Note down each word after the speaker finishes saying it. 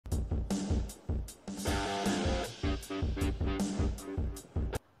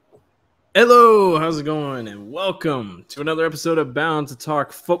Hello, how's it going? And welcome to another episode of Bound to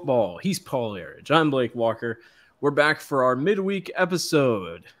Talk Football. He's Paul Eridge. I'm Blake Walker. We're back for our midweek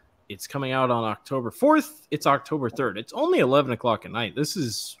episode. It's coming out on October 4th. It's October 3rd. It's only 11 o'clock at night. This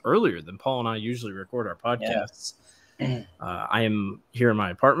is earlier than Paul and I usually record our podcasts. Yeah. I am here in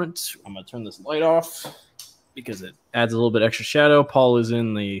my apartment. I'm going to turn this light off because it adds a little bit extra shadow. Paul is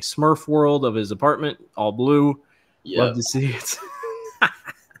in the Smurf world of his apartment, all blue. Yep. Love to see it.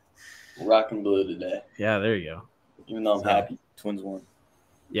 Rocking blue today. Yeah, there you go. Even though I'm happy, Twins won.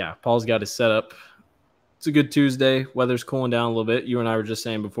 Yeah, Paul's got his setup. It's a good Tuesday. Weather's cooling down a little bit. You and I were just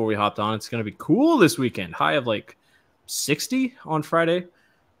saying before we hopped on, it's going to be cool this weekend. High of like 60 on Friday.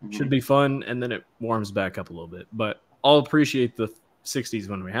 Should be fun, and then it warms back up a little bit. But I'll appreciate the 60s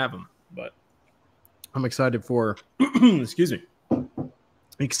when we have them. But I'm excited for, excuse me,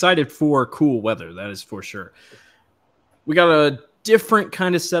 excited for cool weather. That is for sure. We got a different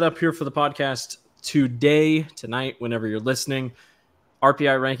kind of setup here for the podcast tonight, whenever you're listening.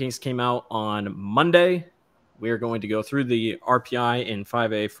 RPI rankings came out on Monday. We are going to go through the RPI in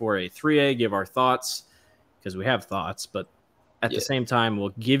 5A, 4A, 3A, give our thoughts, because we have thoughts, but at the same time, we'll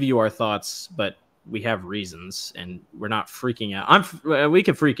give you our thoughts, but we have reasons, and we're not freaking out. We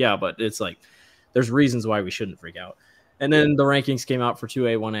can freak out, but it's like there's reasons why we shouldn't freak out. And then the rankings came out for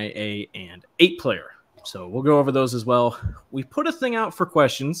 2A, 1A, A, and 8-player. So we'll go over those as well. We put a thing out for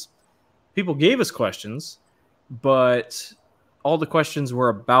questions. People gave us questions, but all the questions were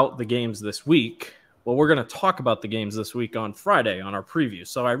about the games this week. Well, we're going to talk about the games this week on Friday on our preview.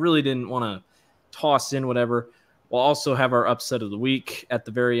 So I really didn't want to toss in whatever. We'll also have our upset of the week at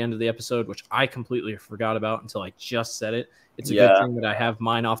the very end of the episode, which I completely forgot about until I just said it. It's a good thing that I have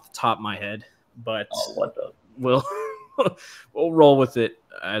mine off the top of my head, but we'll roll with it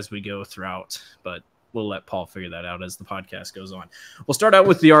as we go throughout. But we'll let Paul figure that out as the podcast goes on. We'll start out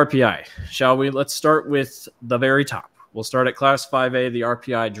with the RPI, shall we? Let's start with the very top. We'll start at Class 5A. The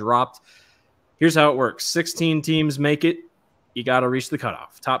RPI dropped. Here's how it works. 16 teams make it. You got to reach the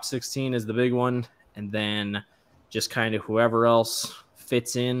cutoff. Top 16 is the big one, and then just kind of whoever else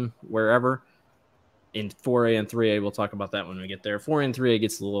fits in wherever. In 4A and 3A, we'll talk about that when we get there. 4A and 3A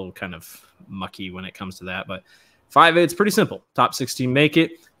gets a little kind of mucky when it comes to that, but 5A, it's pretty simple. Top 16 make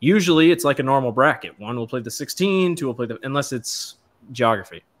it. Usually, it's like a normal bracket. One will play the 16, two will play unless it's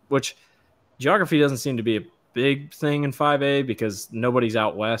geography, which geography doesn't seem to be a big thing in 5A because nobody's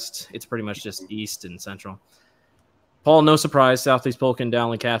out west. It's pretty much just east and central. Paul, no surprise, Southeast Polk and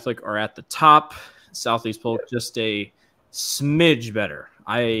Dowling Catholic are at the top. Southeast Polk just a smidge better.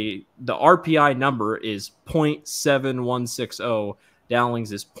 The RPI number is 0.7160.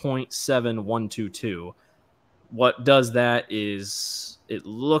 Dowling's is 0.7122. What does that is it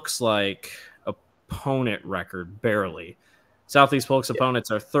looks like opponent record, barely. Southeast Polk's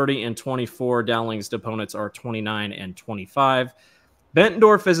opponents are 30 and 24. Dowling's opponents are 29 and 25.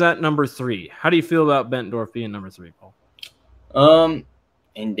 Bettendorf is at number 3. How do you feel about Bettendorf being number 3, Paul?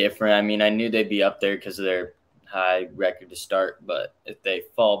 Indifferent. I mean, I knew they'd be up there because of their high record to start, but if they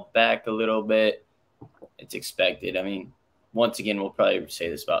fall back a little bit, it's expected. I mean, once again, we'll probably say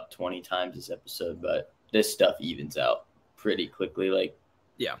this about 20 times this episode, but this stuff evens out pretty quickly. Like,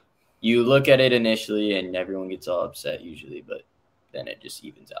 yeah, you look at it initially and everyone gets all upset usually, but then it just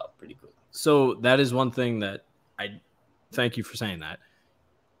evens out pretty quickly. So that is one thing that I thank you for saying that.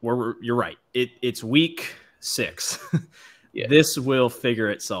 You're right. It's week 6. Yeah. This will figure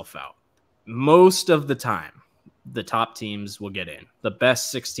itself out. Most of the time, the top teams will get in. The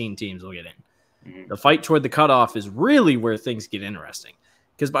best 16 teams will get in. Mm-hmm. The fight toward the cutoff is really where things get interesting.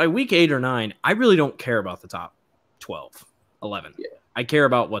 Because by week 8 or 9, I really don't care about the top 12, 11. Yeah. I care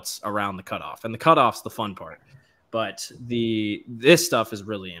about what's around the cutoff. And the cutoff's the fun part. But this stuff is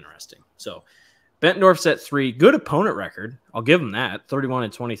really interesting. So Bettendorf's at 3. Good opponent record. I'll give them that. 31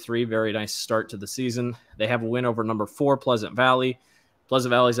 and 23. Very nice start to the season. They have a win over number 4, Pleasant Valley.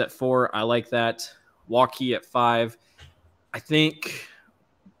 Pleasant Valley's at 4. I like that. Waukee at 5. I think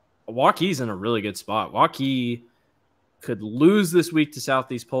Waukee's in a really good spot. Waukee could lose this week to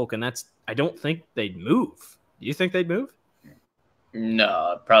Southeast Polk, and I don't think they'd move. Do you think they'd move?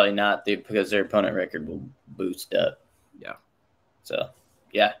 No, probably not, because their opponent record will boost up. Yeah. So,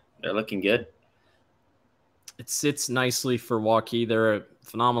 yeah, they're looking good. It sits nicely for Waukee. They're a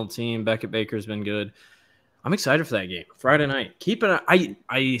phenomenal team. Beckett Baker's been good. I'm excited for that game. Friday night. Keep an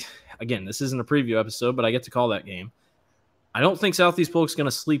eye. Again, this isn't a preview episode, but I get to call that game. I don't think Southeast Polk's going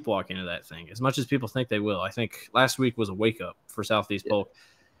to sleepwalk into that thing as much as people think they will. I think last week was a wake-up for Southeast Polk.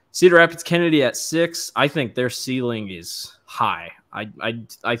 Cedar Rapids Kennedy at 6. I think their ceiling is high.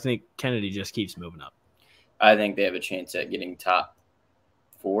 I think Kennedy just keeps moving up. I think they have a chance at getting top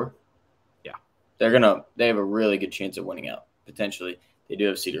 4. they have a really good chance of winning out potentially. They do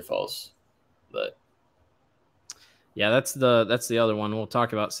have Cedar Falls, but yeah, that's the other one. We'll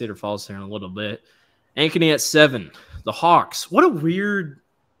talk about Cedar Falls here in a little bit. Ankeny at 7. The Hawks. What a weird.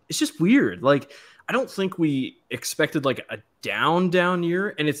 It's just weird. Like, I don't think we expected like a down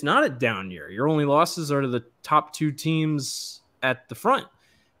year, and it's not a down year. Your only losses are to the top 2 teams at the front.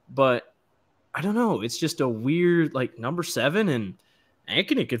 But I don't know. It's just a weird, like, number 7, and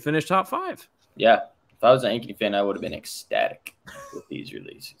Ankeny could finish top 5. Yeah. If I was an Ankeny fan, I would have been ecstatic with these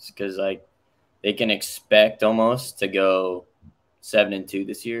releases because, like, they can expect almost to go 7-2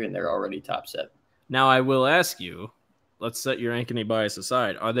 this year, and they're already top 7. Now, I will ask you, let's set your Ankeny bias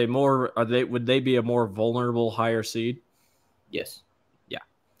aside. Would they be a more vulnerable higher seed? Yes. Yeah,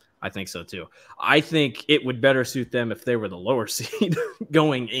 I think so too. I think it would better suit them if they were the lower seed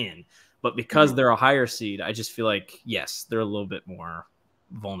going in. But because they're a higher seed, I just feel like, yes, they're a little bit more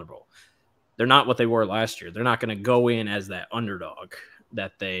vulnerable. They're not what they were last year. They're not going to go in as that underdog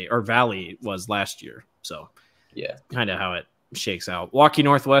that Valley was last year. So, yeah, kind of how it shakes out. Waukee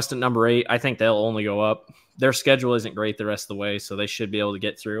Northwest at number 8. I think they'll only go up. Their schedule isn't great the rest of the way, so they should be able to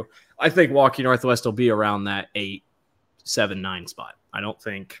get through. I think Waukee Northwest will be around that 8, 7, 9 spot. I don't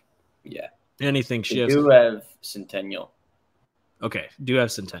think anything shifts. They do have Centennial. Okay, do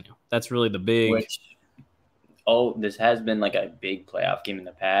have Centennial. That's really the big. This has been like a big playoff game in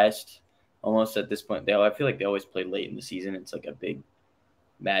the past. Almost at this point, I feel like they always play late in the season. It's like a big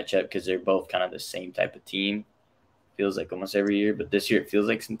matchup because they're both kind of the same type of team. Feels like almost every year, but this year it feels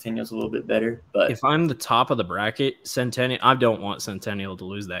like Centennial's a little bit better. But if I'm the top of the bracket, Centennial, I don't want Centennial to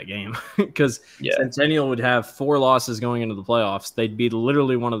lose that game because Centennial would have 4 losses going into the playoffs. They'd be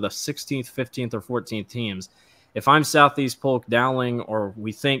literally one of the 16th, 15th, or 14th teams. If I'm Southeast Polk, Dowling, or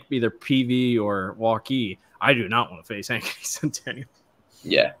we think either PV or Waukee, I do not want to face Ankeny Centennial.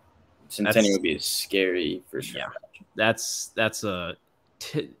 Yeah, Centennial would be scary for sure. Yeah, that's a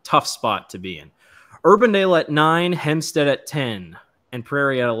tough spot to be in. Urbandale at 9, Hempstead at 10, and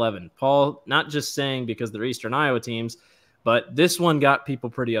Prairie at 11. Paul, not just saying because they're Eastern Iowa teams, but this one got people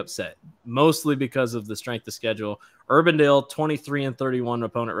pretty upset, mostly because of the strength of schedule. Urbandale, 23-31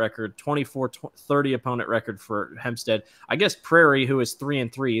 opponent record, 24-30 opponent record for Hempstead. I guess Prairie, who is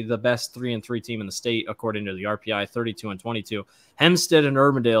 3-3, the best 3-3 team in the state, according to the RPI, 32-22. Hempstead and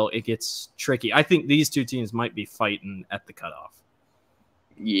Urbandale, it gets tricky. I think these 2 teams might be fighting at the cutoff.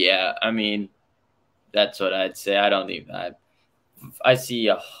 Yeah, I mean, that's what I'd say. I see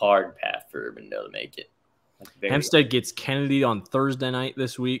a hard path for Urbandale to make it. Hempstead gets Kennedy on Thursday night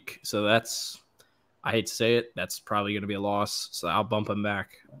this week, so that's, I hate to say it, that's probably going to be a loss, so I'll bump them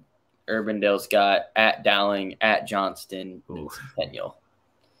back. Urbandale's got at Dowling, at Johnston, and Centennial.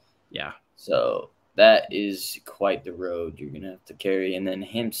 Yeah. So that is quite the road you're going to have to carry. And then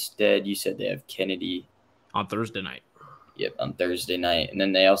Hempstead, you said they have Kennedy. On Thursday night. Yep, on Thursday night. And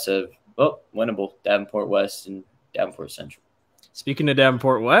then they also have, winnable, Davenport West and Davenport Central. Speaking of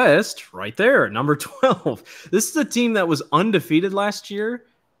Davenport West, right there, number 12. This is a team that was undefeated last year.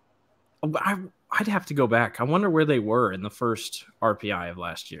 I'd have to go back. I wonder where they were in the first RPI of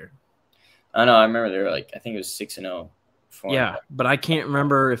last year. I know. I remember they were like, I think it was 6-0. Yeah, but I can't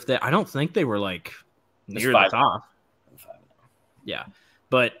remember if I don't think they were like near the top. Yeah,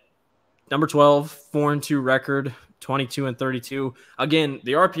 but number 12, 4-2 record, 22-32. Again,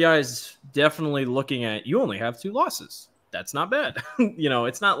 the RPI is definitely looking at, you only have 2 losses. That's not bad.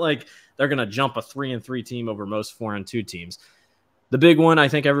 It's not like they're going to jump a 3-3 team over most 4-2 teams. The big one I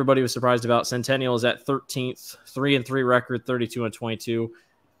think everybody was surprised about, Centennial is at 13th, 3-3 record, 32-22.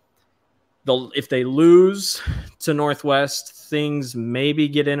 If they lose to Northwest, things maybe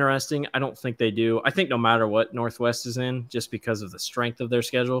get interesting. I don't think they do. I think no matter what Northwest is in, just because of the strength of their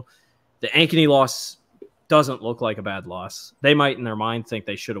schedule, the Ankeny loss doesn't look like a bad loss. They might in their mind think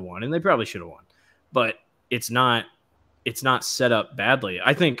they should have won, and they probably should have won. But it's not set up badly.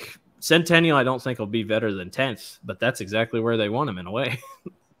 I think Centennial, I don't think will be better than 10th, but that's exactly where they want them in a way.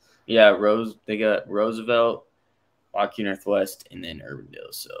 Yeah, they got Roosevelt, Waukee Northwest, and then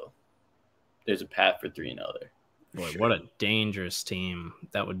Urbandale. So there's a path for 3-0 there. Boy, what a dangerous team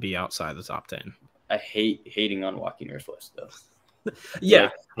that would be outside the top 10. I hate hating on Waukee Northwest, though. Yeah,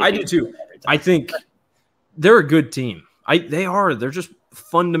 I do too. I think they're a good team. They're just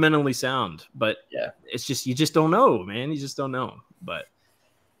fundamentally sound, but it's just, you just don't know, man. You just don't know. But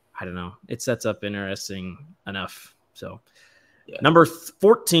I don't know. It sets up interesting enough. So number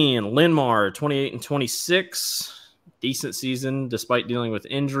 14, Linmar, 28-26. Decent season despite dealing with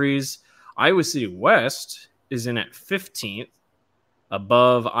injuries. Iowa City West is in at 15th,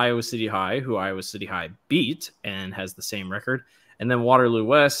 above Iowa City High, who Iowa City High beat and has the same record. And then Waterloo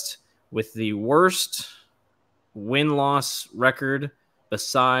West, with the worst win-loss record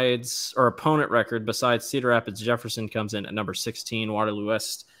opponent record besides Cedar Rapids. Jefferson comes in at number 16. Waterloo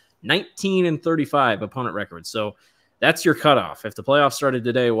West 19-35 opponent record. So that's your cutoff. If the playoffs started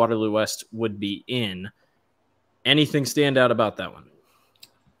today, Waterloo West would be in. Anything stand out about that one?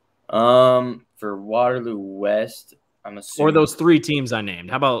 For Waterloo West, I'm assuming. Or those three teams I named.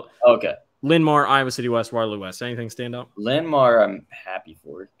 How about okay, Linn-Mar, Iowa City West, Waterloo West? Anything stand out? Linn-Mar, I'm happy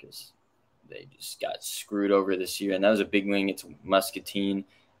for because they just got screwed over this year, and that was a big win. It's Muscatine.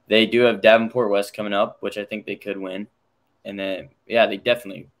 They do have Davenport West coming up, which I think they could win. And then, yeah, they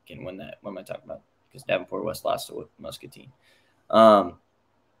definitely can win that. What am I talking about? Because Davenport West lost to Muscatine.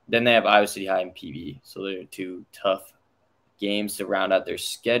 Then they have Iowa City High and PV. So they're two tough games to round out their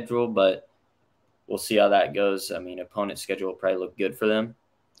schedule, but we'll see how that goes. I mean, opponent schedule will probably look good for them,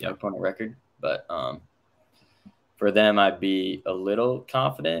 opponent record. But for them, I'd be a little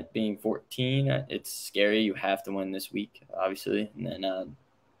confident being 14. It's scary. You have to win this week, obviously. And then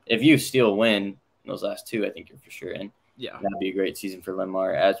if you still win those last two, I think you're for sure in. Yeah. That'd be a great season for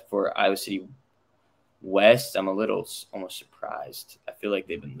Linn-Mar. As for Iowa City West, I'm a little almost surprised. I feel like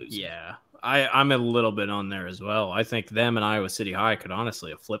they've been losing. Yeah, I'm a little bit on there as well. I think them and Iowa City High could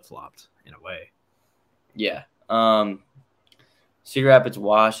honestly have flip-flopped in a way. Yeah. Cedar Rapids,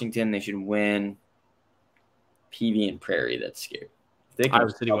 Washington, they should win. PV and Prairie, that's scary. If they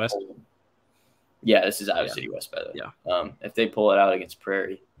Iowa City West? Yeah, this is Iowa City West, by the way. Yeah. If they pull it out against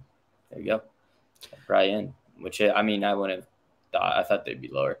Prairie, there you go. Probably in. Which, I mean, I wouldn't have thought. I thought they'd be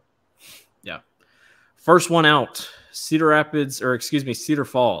lower. Yeah. First one out, Cedar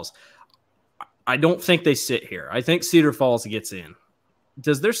Falls. I don't think they sit here. I think Cedar Falls gets in.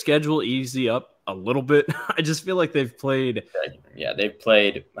 Does their schedule easy up a little bit? I just feel like they've played. Yeah, they've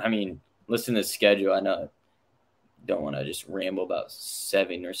played. I mean, listen to the schedule. I know I don't want to just ramble about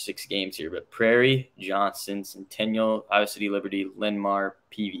 7 or 6 games here, but Prairie, Johnson, Centennial, Iowa City Liberty, Linn-Mar,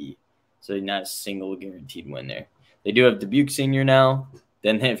 PV. So not a single guaranteed win there. They do have Dubuque Senior now.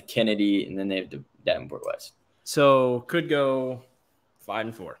 Then they have Kennedy, and then they have Davenport West. So could go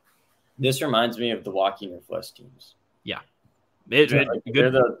 5-4. This reminds me of the Waukegan West teams. Yeah. They're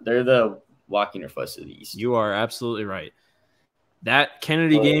the Waukegan West of the East. You are absolutely right. That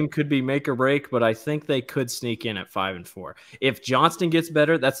Kennedy game could be make or break, but I think they could sneak in at 5-4. If Johnston gets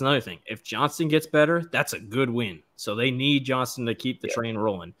better, that's another thing. If Johnston gets better, that's a good win. So they need Johnston to keep the train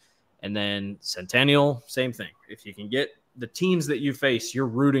rolling. And then Centennial, same thing. If you can get the teams that you face, you're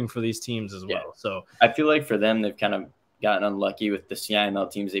rooting for these teams as well. Yeah. So I feel like for them, they've kind of gotten unlucky with the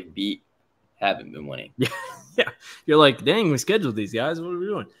CIML teams they've beat haven't been winning. Yeah. You're like, dang, we scheduled these guys. What are we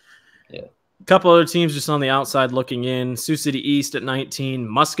doing? Yeah. A couple other teams just on the outside looking in. Sioux City East at 19.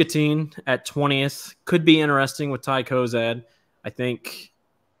 Muscatine at 20th. Could be interesting with Ty Kozad. I think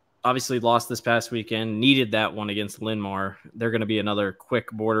obviously lost this past weekend. Needed that one against Linn-Mar. They're going to be another quick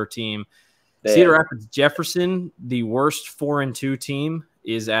border team. Cedar Rapids Jefferson, the worst 4-2 team,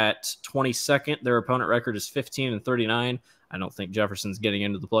 is at 22nd. Their opponent record is 15-39. I don't think Jefferson's getting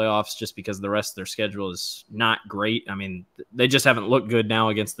into the playoffs just because the rest of their schedule is not great. I mean, they just haven't looked good now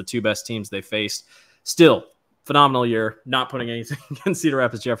against the two best teams they faced. Still, phenomenal year. Not putting anything against Cedar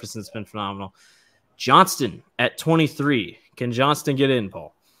Rapids Jefferson. It's been phenomenal. Johnston at 23. Can Johnston get in,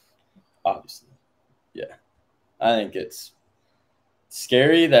 Paul? Obviously. Yeah. I think it's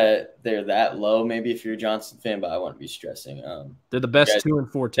scary that they're that low, maybe if you're a Johnston fan, but I wouldn't be stressing. They're the best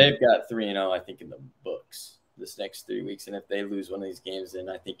 2-4 team. They've got 3-0, I think, in the books this next 3 weeks. And if they lose one of these games, then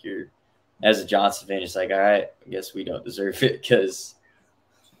I think you're, as a Johnston fan, just like, all right, I guess we don't deserve it because,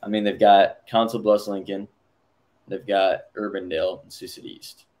 I mean, they've got Council Bluffs Lincoln. They've got Urbandale and Sioux City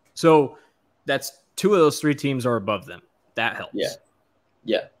East. So that's 2 of those 3 teams are above them. That helps. Yeah.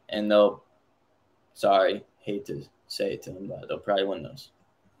 Yeah. And hate to say it to them, but they'll probably win those.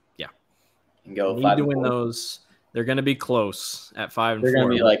 Yeah. And go 5-4. Need to win those. They're going to be close at 5-4. They're going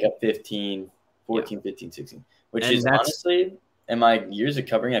to be like a 15, 15, 16, which is honestly, in my years of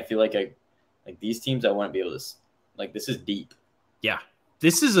covering, I feel like these teams I wouldn't be able to, like, this is deep. Yeah.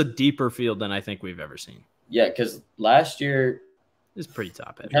 This is a deeper field than I think we've ever seen. Yeah, because last year, it's pretty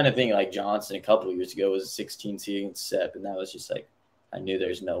top heavy. Kind of thing like Johnson a couple of years ago was a 16 seed against SEP, and that was just like, I knew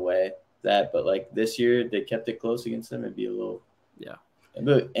there's no way that, but like this year they kept it close against them. It'd be a little,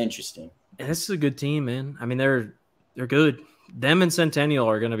 interesting. And this is a good team, man. I mean, they're good. Them and Centennial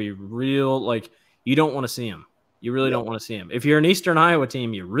are going to be real. Like, you don't want to see them. You really don't want to see them. If you're an Eastern Iowa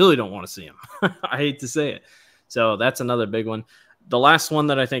team, you really don't want to see them. I hate to say it. So that's another big one. The last one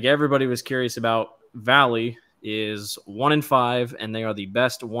that I think everybody was curious about, Valley, is 1-5, and they are the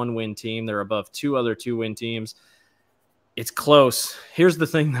best 1-win team. They're above 2 other 2-win teams. It's close. Here's the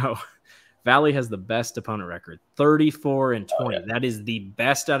thing, though. Valley has the best opponent record, 34-20. Oh, yeah. That is the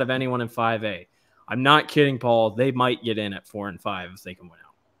best out of anyone in 5A. I'm not kidding, Paul. They might get in at 4-5 if they can win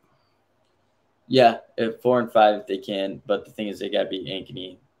out. Yeah, at 4-5 if they can. But the thing is, they got to beat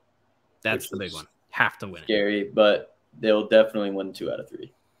Ankeny. That's the big one. Have to win. Scary, but they'll definitely win 2 out of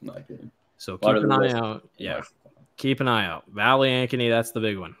 3. In my opinion. So keep an eye out. Yeah, keep an eye out. Valley, Ankeny, that's the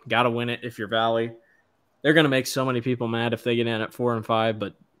big one. Got to win it if you're Valley. They're going to make so many people mad if they get in at 4-5,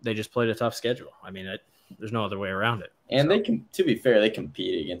 but they just played a tough schedule. I mean, there's no other way around it. And they can, to be fair, they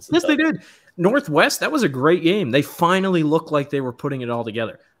compete against. Yes, they did. Northwest, that was a great game. They finally looked like they were putting it all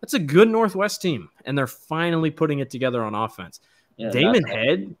together. That's a good Northwest team, and they're finally putting it together on offense. Yeah, Damon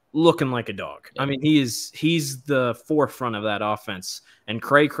Head looking like a dog. Yeah. I mean, he's the forefront of that offense, and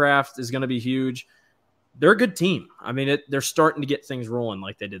Craycraft is going to be huge. They're a good team. I mean, they're starting to get things rolling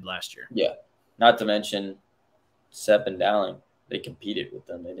like they did last year. Yeah, not to mention Sepp and Dowling. They competed with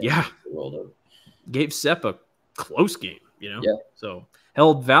them. They rolled over. Gave Sepp a close game, you know? Yeah. So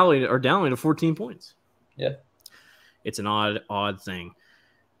held Valley or Dowling to 14 points. Yeah. It's an odd thing.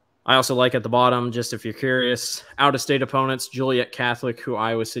 I also like at the bottom, just if you're curious, out-of-state opponents, Joliet Catholic, who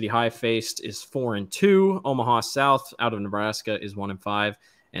Iowa City High faced, is 4-2. Omaha South, out of Nebraska, is 1-5.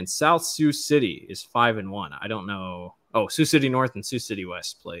 And South Sioux City is 5-1. I don't know. Oh, Sioux City North and Sioux City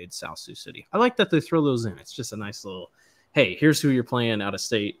West played South Sioux City. I like that they throw those in. It's just a nice little, hey, here's who you're playing out of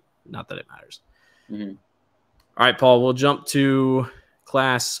state. Not that it matters. Mm-hmm. All right, Paul, we'll jump to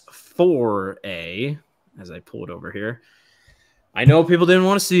Class 4A as I pull it over here. I know people didn't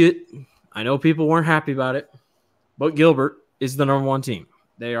want to see it. I know people weren't happy about it. But Gilbert is the #1 team.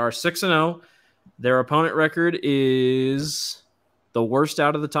 They are 6-0. Their opponent record is the worst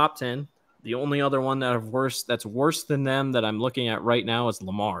out of the top 10. The only other one that's worse than them that I'm looking at right now is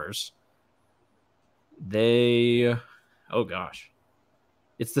Lamar's. Oh gosh.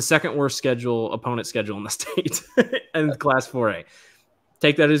 It's the second worst opponent schedule in the state in Class 4A.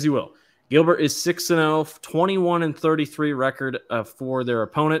 Take that as you will. Gilbert is 6-0, 21-33 record for their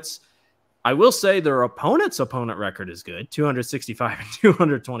opponents. I will say their opponent's opponent record is good, 265 and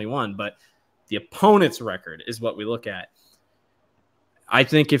 221, but the opponent's record is what we look at. I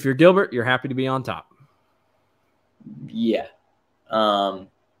think if you're Gilbert, you're happy to be on top. Yeah. 6-0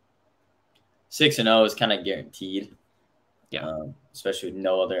 is kind of guaranteed. Yeah. Especially with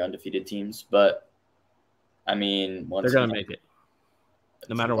no other undefeated teams. But, I mean, they're going to make it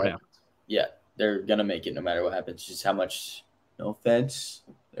no matter what happens. Yeah, they're going to make it no matter what happens. Just how much, no offense,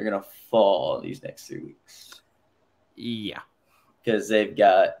 they're going to fall these next 3 weeks. Yeah. Because they've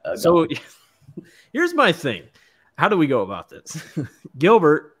got – So, here's my thing. How do we go about this?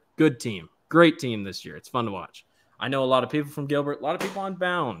 Gilbert, good team. Great team this year. It's fun to watch. I know a lot of people from Gilbert. A lot of people on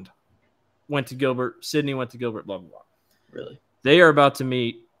Bound went to Gilbert. Sydney went to Gilbert, blah, blah, blah. Really? They are about to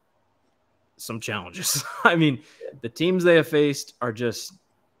meet some challenges. I mean, the teams they have faced are just –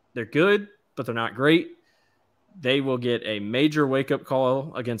 they're good, but they're not great. They will get a major wake-up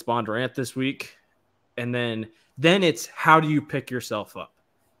call against Bondurant this week. And then it's how do you pick yourself up?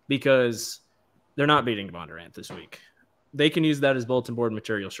 Because they're not beating Bondurant this week. They can use that as bulletin board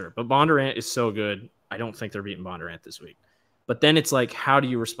material, sure. But Bondurant is so good, I don't think they're beating Bondurant this week. But then it's like, how do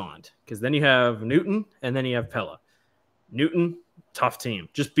you respond? Because then you have Newton, and then you have Pella. Newton, tough team.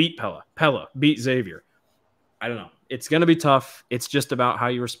 Just beat Pella. Pella, beat Xavier. I don't know. It's going to be tough. It's just about how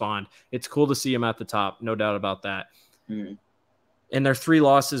you respond. It's cool to see them at the top, no doubt about that. Mm-hmm. And their 3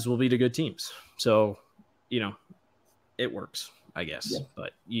 losses will be to good teams. So, it works, I guess. Yeah.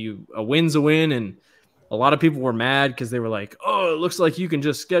 But a win's a win, and a lot of people were mad because they were like, oh, it looks like you can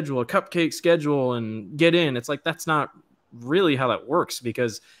just schedule a cupcake schedule and get in. It's like that's not really how that works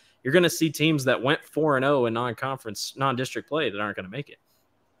because you're going to see teams that went 4-0 in non-conference, non-district play that aren't going to make it.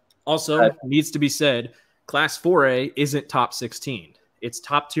 Also, needs to be said, Class 4A isn't top 16. It's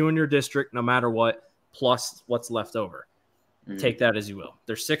top 2 in your district no matter what, plus what's left over. Mm-hmm. Take that as you will.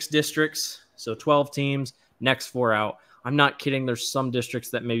 There's 6 districts, so 12 teams, next 4 out. I'm not kidding. There's some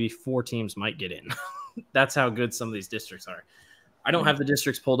districts that maybe 4 teams might get in. That's how good some of these districts are. I don't have the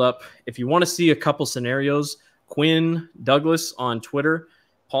districts pulled up. If you want to see a couple scenarios, Quinn Douglas on Twitter,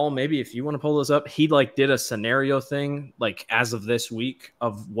 Paul, maybe if you want to pull those up, he did a scenario thing as of this week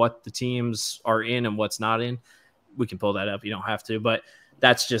of what the teams are in and what's not in. We can pull that up. You don't have to, but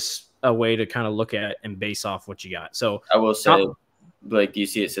that's just a way to kind of look at and base off what you got. So I will say, do you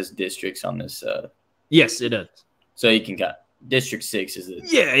see it says districts on this? Yes, it does. So you can cut. District 6 is it?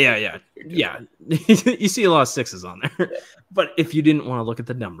 Yeah. You see a lot of 6s on there. Yeah. But if you didn't want to look at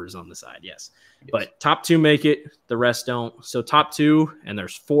the numbers on the side, yes. But top 2 make it, the rest don't. So top 2, and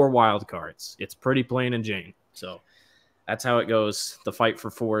there's 4 wild cards. It's pretty plain and Jane. So That's how it goes. The fight for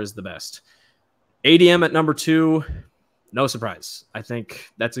 4 is the best. ADM at number 2, no surprise. I think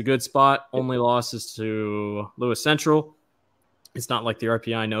that's a good spot. Only losses to Lewis Central. It's not like the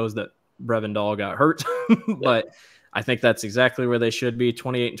RPI knows that Brevin Dahl got hurt, but I think that's exactly where they should be.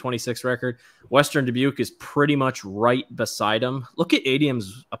 28-26 record. Western Dubuque is pretty much right beside them. Look at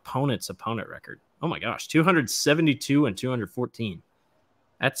ADM's opponent record. Oh my gosh, 272 and 214.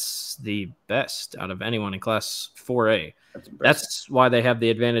 That's the best out of anyone in Class 4A. That's why they have the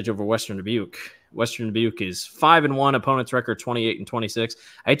advantage over Western Dubuque. Western Dubuque is 5-1, opponent's record 28-26.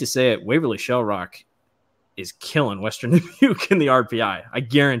 I hate to say it, Waverly Shell Rock is killing Western Dubuque in the RPI. I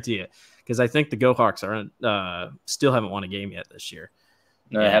guarantee it, because I think the Go Hawks are still haven't won a game yet this year.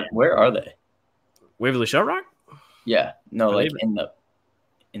 No, where are they? Waverly Shell Rock? Yeah, no, like in the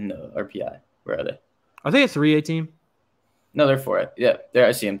RPI. Where are they? Are they a 3A team? No, they're 4A. Yeah, there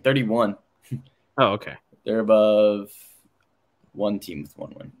I see them. 31. Oh, okay. They're above one team with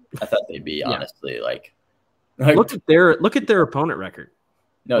 1 win. I thought they'd be honestly like look at their opponent record.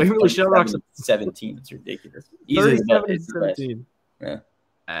 No, Waverly Shell Rock's 17. It's ridiculous. 37-17. Yeah,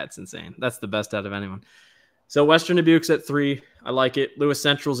 that's insane. That's the best out of anyone. So Western Dubuque's at 3. I like it. Lewis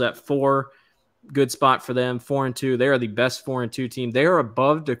Central's at 4. Good spot for them. 4-2. They are the best 4-2 team. They are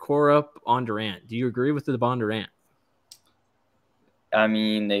above Decorah Bondurant. Do you agree with the Bondurant? I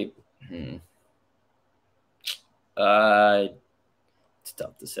mean, it's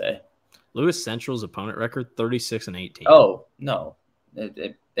tough to say. Lewis Central's opponent record 36-18. Oh no,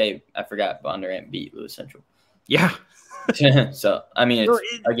 I forgot Bondurant beat Lewis Central. Yeah. So I mean,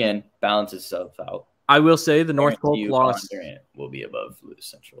 again, balances itself out. I will say the North Polk loss will be above Lewis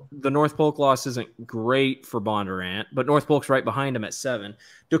Central. The North Polk loss isn't great for Bondurant, but North Polk's right behind him at 7.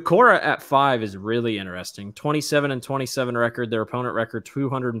 Decorah at 5 is really interesting. 27-27 record. Their opponent record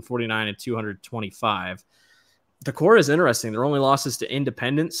 249 and 225. Decorah is interesting. Their only losses to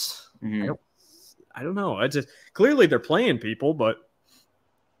Independence. Mm-hmm. I don't know. Clearly they're playing people, but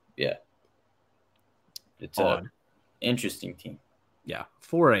yeah, it's an interesting team. Yeah,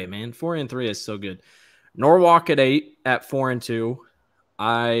 4A, man. 4 and 3 is so good. Norwalk at 8 at 4-2.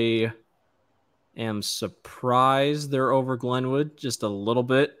 I am surprised they're over Glenwood just a little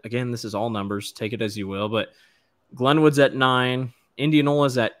bit. Again, this is all numbers. Take it as you will. But Glenwood's at 9.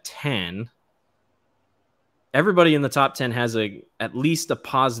 Indianola's at 10. Everybody in the top 10 has at least a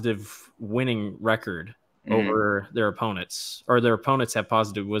positive winning record over their opponents. Or their opponents have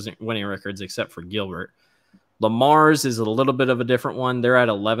positive winning records except for Gilbert. Lamar's is a little bit of a different one. They're at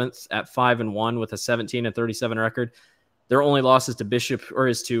 11th at 5-1 with a 17-37 record. Their only losses to Bishop who'd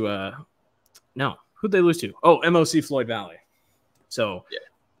they lose to? Oh, MOC Floyd Valley. So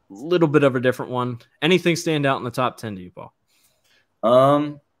a little bit of a different one. Anything stand out in the top 10 to you, Paul?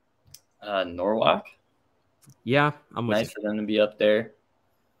 Norwalk. Yeah, I'm with you. Nice for them to be up there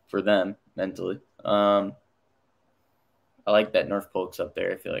for them mentally. I like that North Polk's up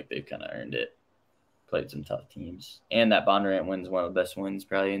there. I feel like they've kind of earned it. Played some tough teams. And that Bondurant win's one of the best wins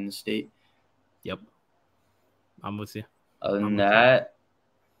probably in the state. Yep. I'm with you. Other than that,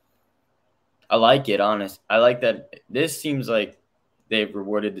 I like it, honest. I like that. This seems like they've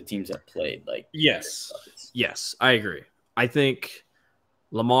rewarded the teams that played. Yes, I agree. I think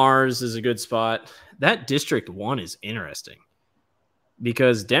Lamar's is a good spot. That District 1 is interesting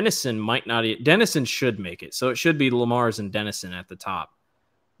because Denison should make it. So it should be Lamar's and Denison at the top.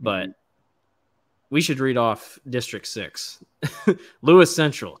 But we should read off District 6. Lewis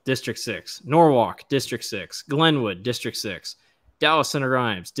Central, District 6. Norwalk, District 6. Glenwood, District 6. Dallas Center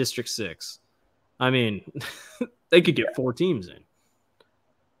Grimes, District 6. I mean, they could get 4 teams in.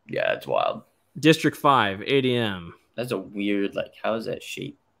 Yeah, it's wild. District 5, ADM. That's a weird, how is that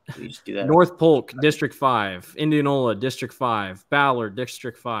shape? We just do that. North Polk, District 5. Indianola, District 5. Ballard,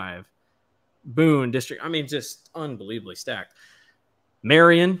 District 5. Boone, District. I mean, just unbelievably stacked.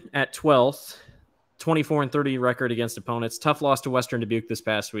 Marion at 12th. 24-30 record against opponents. Tough loss to Western Dubuque this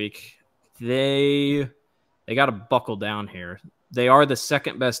past week. They got to buckle down here. They are the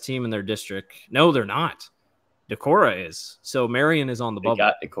second best team in their district. No, they're not. Decorah is. So Marion is on the bubble. They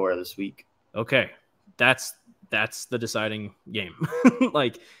got Decorah this week. Okay. That's the deciding game.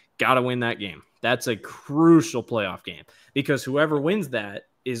 Got to win that game. That's a crucial playoff game because whoever wins that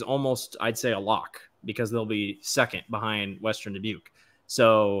is almost, I'd say, a lock because they'll be second behind Western Dubuque.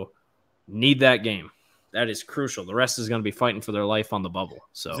 So need that game. That is crucial. The rest is going to be fighting for their life on the bubble.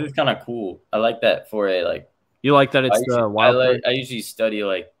 So this is kind of cool. I like that for a You like that? It's the wild. I usually study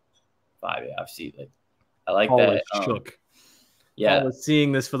 5A. Obviously, I like Paul that. Shook. Yeah, Paul was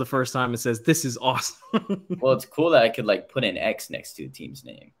seeing this for the first time and says, "This is awesome." Well, it's cool that I could put an X next to a team's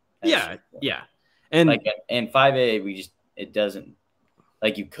name. Yeah. And in 5A, we just it doesn't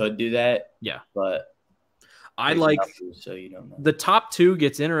like you could do that. Yeah. But I like numbers, so you don't know. The top two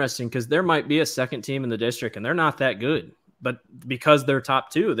gets interesting because there might be a second team in the district and they're not that good. But because they're top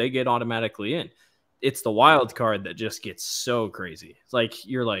two, they get automatically in. It's the wild card that just gets so crazy. It's like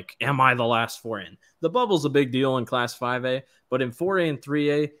you're like, am I the last 4 in? The bubble's a big deal in Class 5A, but in 4A and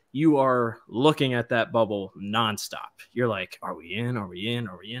 3A, you are looking at that bubble nonstop. You're like, are we in? Are we in?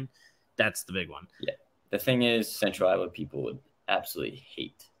 Are we in? That's the big one. Yeah. The thing is, Central Iowa people would absolutely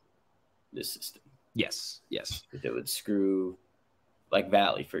hate this system. Yes. It would screw like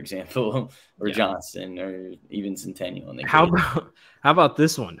Valley, for example, or Johnston, or even Centennial. How about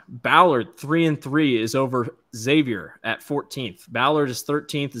this one? Ballard 3-3 is over Xavier at 14th. Ballard is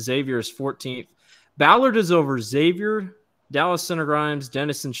 13th. Xavier is 14th. Ballard is over Xavier, Dallas Center Grimes,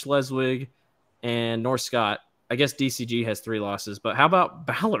 Denison Schleswig, and North Scott. I guess DCG has 3 losses, but how about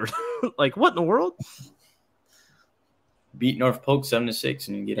Ballard? Like, what in the world? Beat North Polk 7-6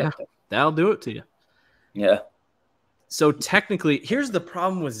 and you get up there. That'll do it to you. Yeah. So technically, here's the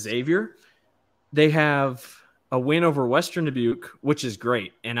problem with Xavier. They have a win over Western Dubuque, which is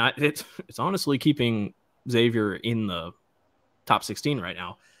great. And it's honestly keeping Xavier in the top 16 right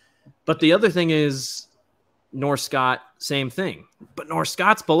now. But the other thing is North Scott, same thing. But North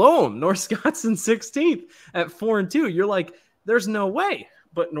Scott's below them. North Scott's in 16th at 4-2. You're like, there's no way.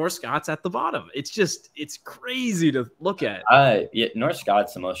 But North Scott's at the bottom. It's crazy to look at. Yeah, North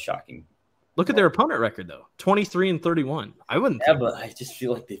Scott's the most shocking. Look at their opponent record, though. 23-31. I wouldn't. Yeah, but I just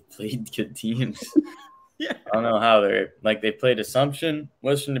feel like they played good teams. Yeah. I don't know how they played Assumption,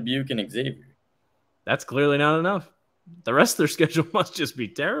 Western Dubuque, and Xavier. That's clearly not enough. The rest of their schedule must just be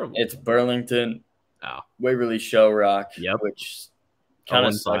terrible. It's Burlington, Waverly Shell Rock, which kind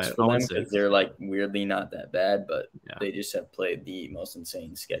of sucks for them because they're like weirdly not that bad, but they just have played the most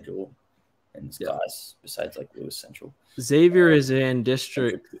insane schedule in this class besides like Lewis Central. Xavier is in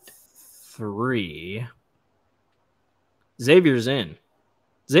District 3. Xavier's in.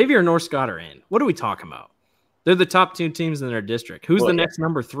 Xavier and North Scott are in. What are we talking about? They're the top 2 teams in their district. Who's the next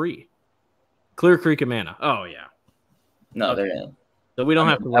number 3? Clear Creek and Mana. Oh, yeah. No, they're in. So we don't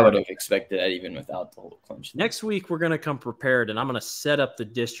have to worry. I would have expected that even without the whole clinch. Next week, we're going to come prepared, and I'm going to set up the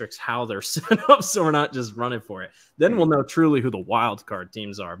districts how they're set up so we're not just running for it. Then we'll know truly who the wild card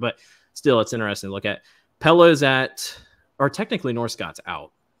teams are. But still, it's interesting to look at. Pella is or technically North Scott's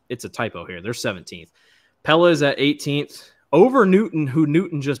out. It's a typo here. They're 17th. Pella is at 18th. Over Newton, who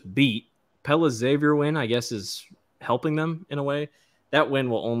Newton just beat. Pella's Xavier win, I guess, is helping them in a way. That win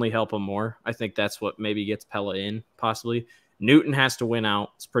will only help them more. I think that's what maybe gets Pella in, possibly. Newton has to win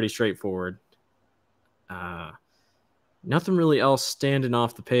out. It's pretty straightforward. Nothing really else standing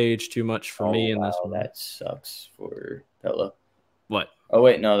off the page too much for me in this one. That sucks for Pella. What? Oh,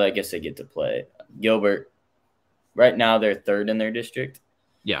 wait, no, I guess they get to play. Gilbert, right now they're 3rd in their district.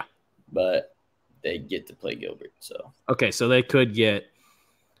 Yeah. But they get to play Gilbert. So okay, so they could get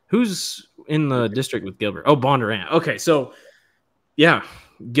who's in the district with Gilbert? Oh, Bondurant. Okay, so yeah,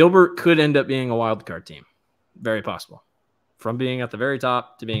 Gilbert could end up being a wild card team. Very possible. From being at the very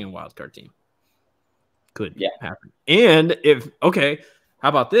top to being a wild card team. Could happen. And how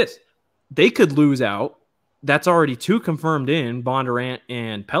about this? They could lose out. That's already 2 confirmed in, Bondurant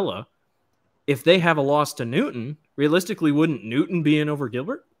and Pella. If they have a loss to Newton, realistically, wouldn't Newton be in over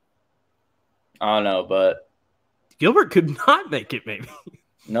Gilbert? I don't know, but Gilbert could not make it, maybe.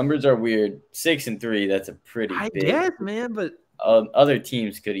 Numbers are weird. 6-3, that's a pretty big. Yes, man, but other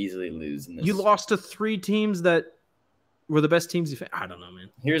teams could easily lose in this. You lost to 3 teams that were the best teams you faced. I don't know, man.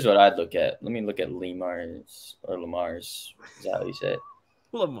 Here's what I'd look at. Let me look at Lamar's. Is that how you say it?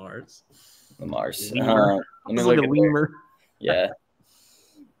 Lamar's. Let me look at Lemur. Yeah.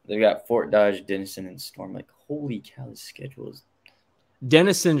 They've got Fort Dodge, Denison, and Storm. Like, holy cow, this schedule is.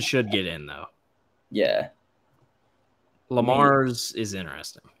 Denison should get in, though. Yeah. Lamar's is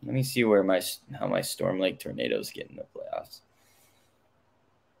interesting. Let me see how my Storm Lake Tornadoes get in the playoffs.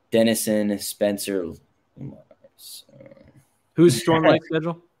 Denison, Spencer, Lamar's. Who's Storm Lake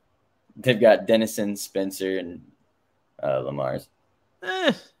schedule? They've got Denison, Spencer, and Lamar's.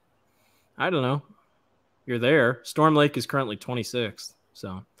 I don't know. You're there. Storm Lake is currently 26th,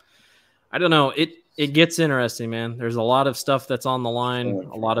 so I don't know. It gets interesting, man. There's a lot of stuff that's on the line,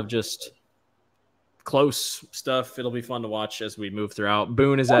 a lot of just close stuff. It'll be fun to watch as we move throughout.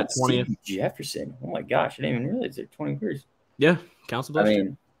 Boone is at 20th. Jefferson. Oh, my gosh. I didn't even realize they're 21st. Yeah, Council Bluffs. I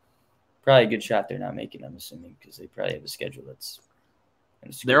mean, probably a good shot they're not making, I'm assuming, because they probably have a schedule that's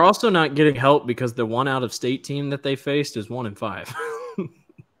 – They're also not getting help because the one out-of-state team that they faced is 1-5.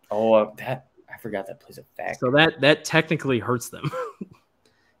 I forgot that plays a factor. So that technically hurts them.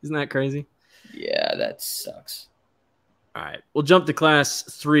 Isn't that crazy? Yeah, that sucks. All right. We'll jump to Class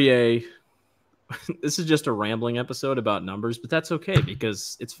 3A. This is just a rambling episode about numbers, but that's okay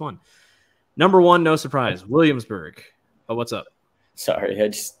because it's fun. Number 1, no surprise, Williamsburg. Oh, what's up?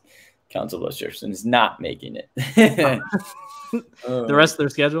 Sorry, Council Bluffs Jefferson is not making it. The rest of their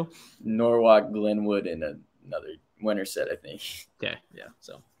schedule? Norwalk, Glenwood, and another winner set, I think. Okay, yeah.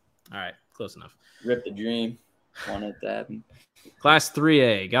 So, all right, close enough. Rip the dream. Want it to happen. Class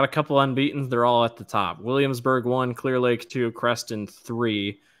 3A, got a couple unbeaten. They're all at the top. Williamsburg 1, Clear Lake 2, Creston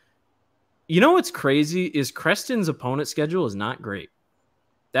 3. You know what's crazy is Creston's opponent schedule is not great.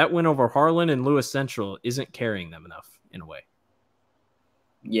 That win over Harlan and Lewis Central isn't carrying them enough in a way.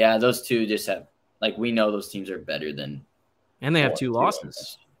 Yeah, those two just have, we know those teams are better than. And they have 2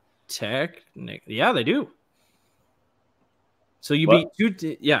 losses. Yeah, they do. So you beat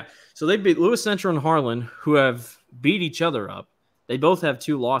 2. Yeah. So they beat Lewis Central and Harlan, who have beat each other up. They both have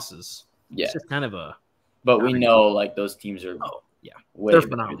 2 losses. Yeah. It's just kind of a. But we know, those teams are. Yeah. Way They're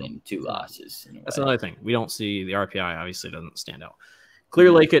better phenomenal. than 2 losses. That's another thing. We don't see the RPI, obviously, doesn't stand out.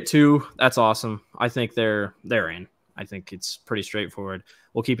 Clear Lake at 2. That's awesome. I think they're in. I think it's pretty straightforward.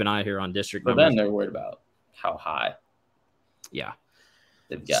 We'll keep an eye here on district numbers. But then they're worried about how high. Yeah.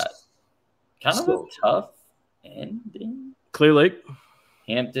 They've got kind of a tough ending. Clear Lake.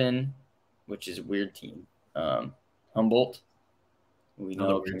 Hampton, which is a weird team. Humboldt, we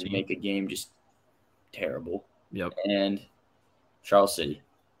know can make a game just terrible. Yep. And Charles City,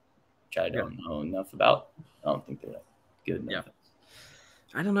 which I don't know enough about. I don't think they're that good enough.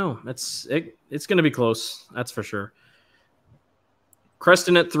 Yeah. I don't know. It's going to be close. That's for sure.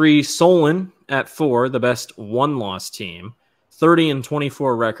 Creston at 3, Solon at 4, the best 1-loss team.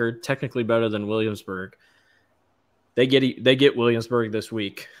 30-24 record, technically better than Williamsburg. They get Williamsburg this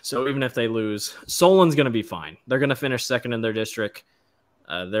week. So even if they lose, Solon's going to be fine. They're going to finish second in their district.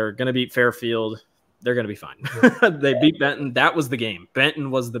 They're going to beat Fairfield. They're going to be fine. They beat Benton. That was the game.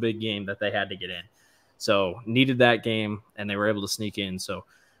 Benton was the big game that they had to get in. So needed that game, and they were able to sneak in. So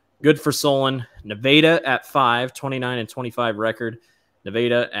good for Solon. Nevada at 5, 29-25 record.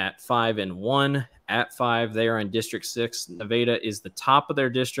 Nevada at 5-1. At 5, they are in District 6. Nevada is the top of their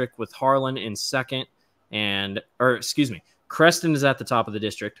district with Harlan in second. Creston is at the top of the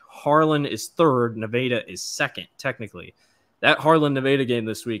district. Harlan is third. Nevada is second, technically. That Harlan-Nevada game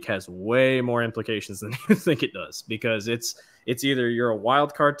this week has way more implications than you think it does because it's either you're a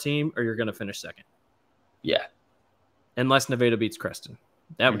wild card team or you're going to finish second. Yeah. Unless Nevada beats Creston.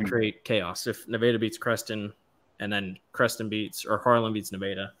 That would create chaos. If Nevada beats Creston and then Creston beats or Harlan beats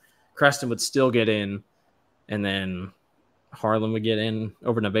Nevada, Creston would still get in and then Harlan would get in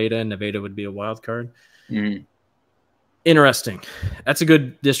over Nevada and Nevada would be a wild card. Mm-hmm. Interesting. That's a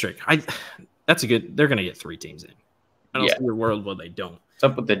good district. They're going to get 3 teams in. I don't see a world where they don't. What's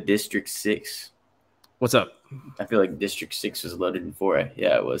up with the District 6? What's up? I feel like District 6 was loaded in 4A.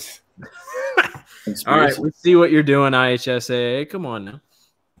 Yeah, it was. All right, let's see what you're doing, IHSAA. Come on now.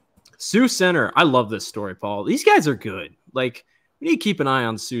 Sioux Center. I love this story, Paul. These guys are good. We need to keep an eye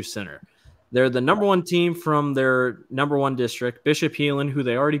on Sioux Center. They're the number 1 team from their number 1 district. Bishop Heelan, who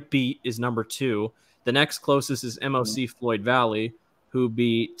they already beat, is number 2. The next closest is MOC Floyd Valley, who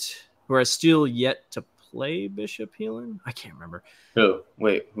are still yet to play Bishop Heelan. I can't remember. Who?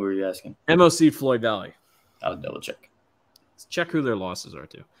 Wait, who are you asking? MOC Floyd Valley. I'll double check. Let's check who their losses are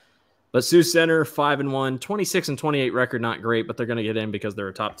too. But Sioux Center 5-1, 26-28 record, not great, but they're going to get in because they're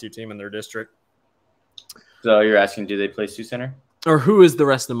a top 2 team in their district. So you're asking, do they play Sioux Center? Or who is the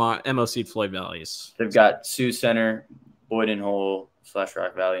rest of MOC Floyd Valleys? They've got Sioux Center, Boyd and Hole,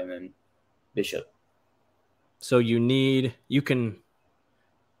 /Rock Valley, and then Bishop. So you can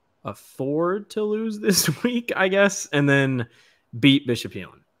afford to lose this week, I guess, and then beat Bishop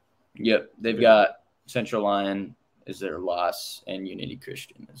Heelan. Yep. They've got Central Lyon is their loss, and Unity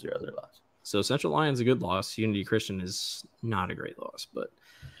Christian is their other loss. So Central Lyon's a good loss. Unity Christian is not a great loss, but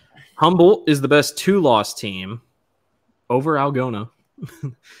Humboldt is the best 2-loss team over Algona.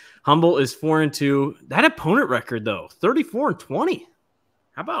 Humboldt is 4-2. That opponent record, though, 34-20.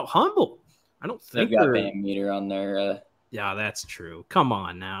 How about Humboldt? I don't think they've got Van Meter on their. Yeah, that's true. Come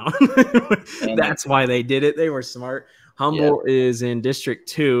on now. That's why they did it. They were smart. Humboldt is in District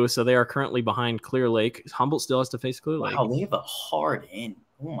 2, so they are currently behind Clear Lake. Humboldt still has to face Clear Lake. Wow, they have a hard end.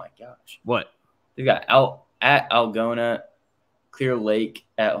 Oh, my gosh. What? They've got at Algona, Clear Lake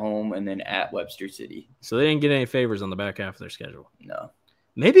at home, and then at Webster City. So they didn't get any favors on the back half of their schedule. No.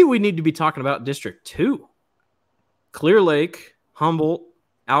 Maybe we need to be talking about District 2. Clear Lake, Humboldt,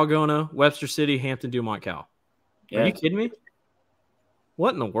 Algona, Webster City, Hampton, Dumont, Cal. Are you kidding me?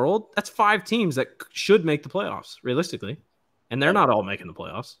 What in the world? That's 5 teams that should make the playoffs, realistically. And they're not all making the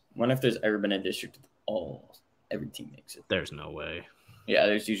playoffs. Wonder if there's ever been a district with all every team makes it. There's no way. Yeah,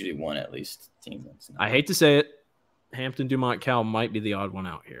 there's usually one at least team that's not. I hate to say it, Hampton, Dumont, Cal might be the odd one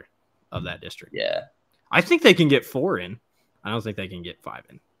out here of that district. Yeah. I think they can get 4 in. I don't think they can get 5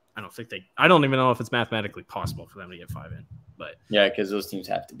 in. I don't even know if it's mathematically possible for them to get 5 in. But yeah, because those teams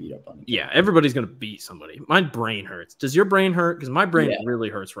have to beat up on each other. Yeah, everybody's going to beat somebody. My brain hurts. Does your brain hurt? Because my brain really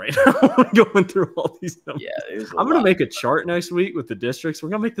hurts right now going through all these numbers. Yeah, I'm going to make a chart next week with the districts. We're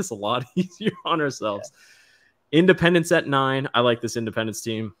going to make this a lot easier on ourselves. Yeah. Independence at 9. I like this Independence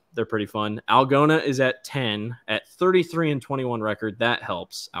team. They're pretty fun. Algona is at 10 at 33-21 record. That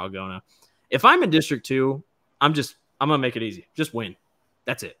helps Algona. If I'm in District 2, I'm going to make it easy. Just win.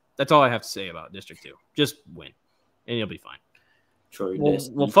 That's it. That's all I have to say about District 2. Just win, and you'll be fine.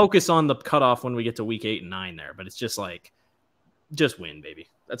 We'll focus on the cutoff when we get to week 8 and 9 there, but it's just like, just win, baby.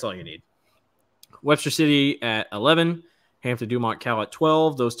 That's all you need. Webster City at 11. Hampton Dumont Cal at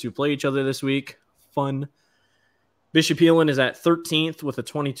 12. Those two play each other this week. Fun. Bishop Elin is at 13th with a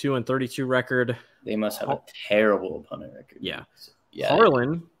 22-32 record. They must have a terrible opponent record. Yeah.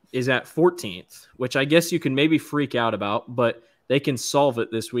 Harlan is at 14th, which I guess you can maybe freak out about, but they can solve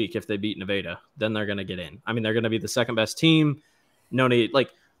it this week if they beat Nevada. Then they're going to get in. I mean, they're going to be the second best team. No need. Like,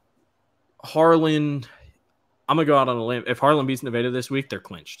 Harlan, I'm going to go out on a limb. If Harlan beats Nevada this week, they're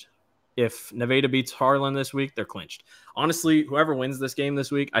clinched. If Nevada beats Harlan this week, they're clinched. Honestly, whoever wins this game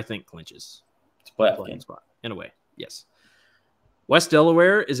this week, I think clinches. It's a playoff game spot, in a way. Yes. West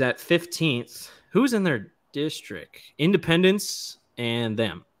Delaware is at 15th. Who's in their district? Independence and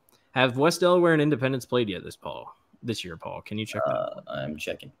them. Have West Delaware and Independence played yet this year, Paul? Can you check that? I'm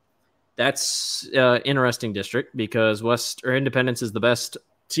checking. That's interesting district because Independence is the best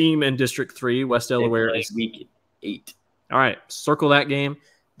team in District 3. West Delaware is week 8. All right, circle that game.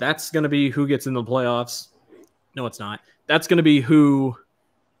 That's going to be who gets in the playoffs. No, it's not. That's going to be who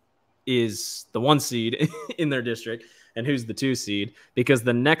is the 1 seed in their district and who's the 2 seed, because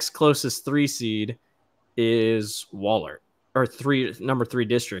the next closest 3 seed is Wahlert, or number 3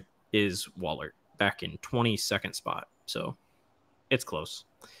 district is Wahlert, back in 22nd spot. So it's close.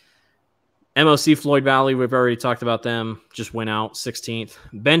 MOC Floyd Valley, we've already talked about them. Just went out 16th.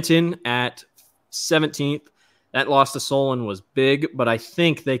 Benton at 17th. That loss to Solon was big, but I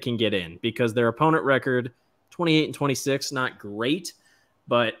think they can get in because their opponent record, 28-26, not great,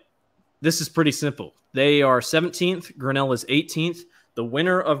 but this is pretty simple. They are 17th. Grinnell is 18th. The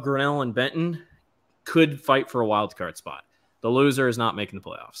winner of Grinnell and Benton could fight for a wild card spot. The loser is not making the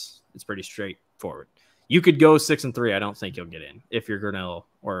playoffs. It's pretty straightforward. You could go 6-3. I don't think you'll get in if you're Grinnell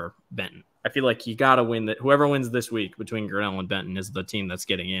or Benton. I feel like you got to win that. Whoever wins this week between Grinnell and Benton is the team that's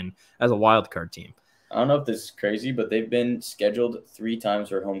getting in as a wild card team. I don't know if this is crazy, but they've been scheduled 3 times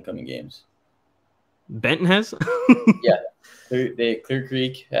for homecoming games. Benton has? Yeah. Clear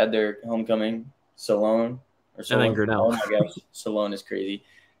Creek had their homecoming. Solon, and then Grinnell. I guess Solon is crazy.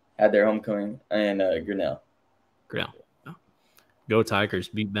 Had their homecoming, and Grinnell. Oh. Go Tigers,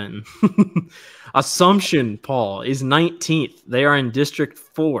 beat Benton. Assumption, Paul, is 19th. They are in District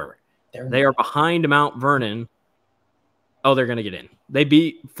 4. They are behind Mount Vernon. Oh, they're going to get in. They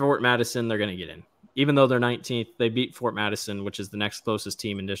beat Fort Madison. They're going to get in. Even though they're 19th, they beat Fort Madison, which is the next closest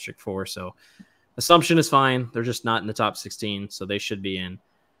team in District 4. So Assumption is fine. They're just not in the top 16, so they should be in.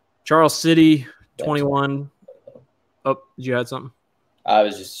 Charles City, 21. Oh, did you add something?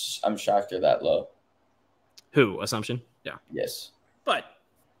 I'm shocked they're that low. Who? Assumption? Yeah. Yes. But,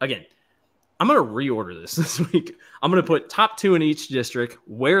 again, I'm going to reorder this week. I'm going to put top 2 in each district,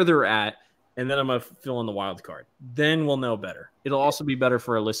 where they're at, and then I'm going to fill in the wild card. Then we'll know better. It'll also be better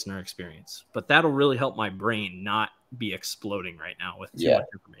for a listener experience. But that'll really help my brain not be exploding right now with too much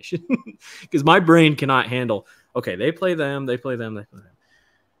information. Because my brain cannot handle, okay, they play them.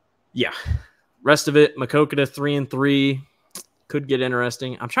 Yeah. Rest of it, Makokata 3-3 could get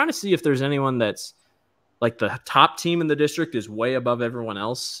interesting. I'm trying to see if there's anyone that's like the top team in the district is way above everyone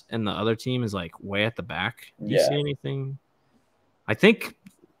else, and the other team is like way at the back. Do you see anything? I think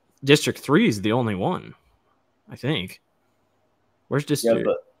District 3 is the only one. I think. Where's District? Yeah,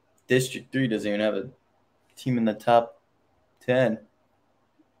 but District 3 doesn't even have a team in the top 10.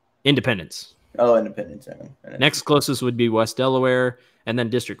 Independence. Oh, Independence. Next closest would be West Delaware, and then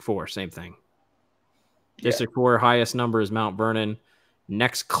District 4, same thing. District 4, highest number is Mount Vernon.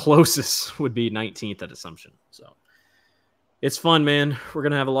 Next closest would be 19th at Assumption. So it's fun, man. We're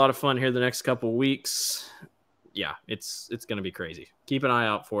going to have a lot of fun here the next couple of weeks. Yeah, it's going to be crazy. Keep an eye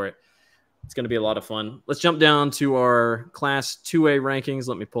out for it. It's going to be a lot of fun. Let's jump down to our Class 2A rankings.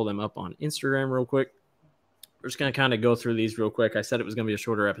 Let me pull them up on Instagram real quick. We're just going to kind of go through these real quick. I said it was going to be a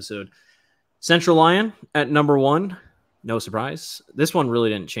shorter episode. Central Lyon at number 1, No surprise. This one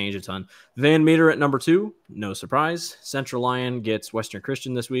really didn't change a ton. Van Meter at number 2. No surprise. Central Lyon gets Western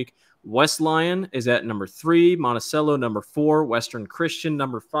Christian this week. West Lyon is at number 3. Monticello number 4. Western Christian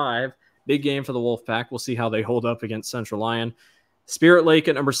number 5. Big game for the Wolfpack. We'll see how they hold up against Central Lyon. Spirit Lake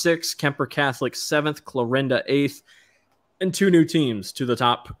at number 6. Kemper Catholic 7th. Clarinda 8th. And 2 new teams to the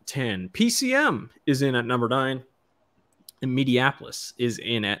top 10. PCM is in at number 9. And Mediapolis is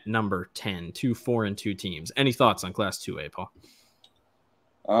in at number 10. 2 4-2 teams. Any thoughts on Class 2A, Paul?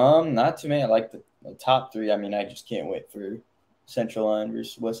 Not too many. I like the top 3. I mean, I just can't wait for Central Line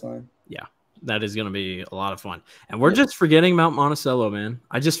versus West Line. Yeah, that is going to be a lot of fun. And we're just forgetting Mount Monticello, man.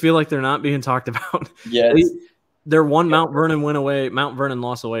 I just feel like they're not being talked about. Yeah, they're one Mount Vernon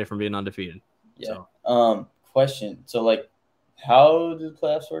loss away from being undefeated. Yeah. So. Question. So, like, how do the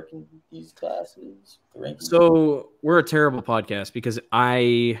playoffs work in these classes? So we're a terrible podcast because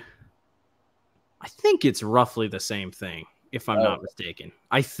I think it's roughly the same thing, if I'm not mistaken.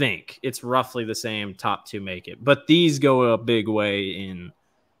 I think it's roughly the same top 2 make it. But these go a big way in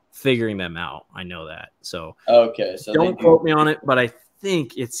figuring them out. I know that. So so don't quote me on it, but I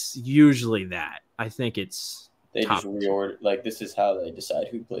think it's usually that. I think it's they just reorder. Like, this is how they decide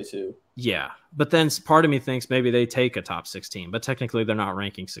who plays who. Yeah. But then part of me thinks maybe they take a top 16, but technically they're not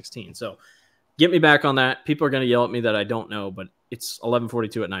ranking 16. So get me back on that. People are going to yell at me that I don't know, but it's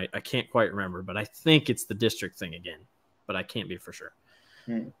 11:42 at night. I can't quite remember, but I think it's the district thing again, but I can't be for sure.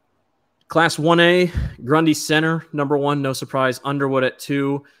 Class 1A, Grundy Center, number 1, no surprise. Underwood at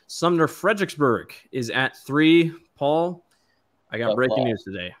 2. Sumner Fredericksburg is at 3. Paul, I got breaking news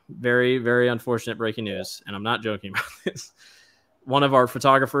today. Very, very unfortunate breaking news, and I'm not joking about this. One of our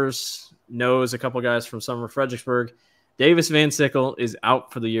photographers knows a couple guys from Sumner Fredericksburg. Davis Van Sickle is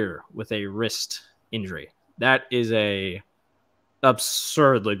out for the year with a wrist injury. That is a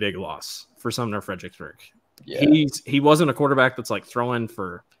absurdly big loss for Sumner Fredericksburg. Yeah. He wasn't a quarterback that's like throwing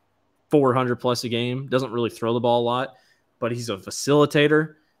for 400 plus a game. Doesn't really throw the ball a lot, but he's a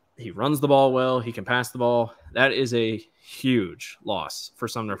facilitator. He runs the ball well. He can pass the ball. That is a huge loss for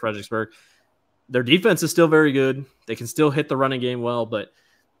Sumner Fredericksburg. Their defense is still very good. They can still hit the running game well, but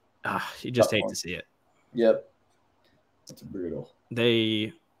you just hate to see it. Yep. It's brutal.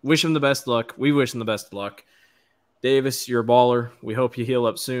 They wish him the best luck. We wish him the best luck. Davis, you're a baller. We hope you heal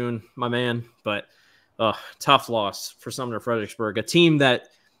up soon, my man. But tough loss for Sumner Fredericksburg, a team that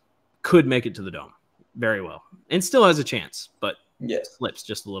could make it to the Dome very well and still has a chance, but slips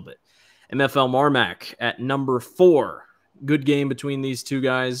just a little bit. MFL Marmac at number 4. Good game between these two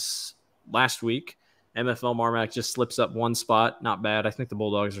guys last week. MFL Marmac just slips up 1 spot. Not bad. I think the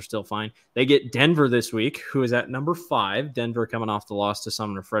Bulldogs are still fine. They get Denver this week, who is at number 5. Denver coming off the loss to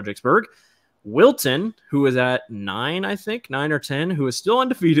Sumner Fredericksburg. Wilton, who is at 9, I think, 9 or 10, who is still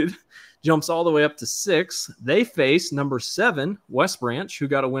undefeated, jumps all the way up to 6. They face number 7, West Branch, who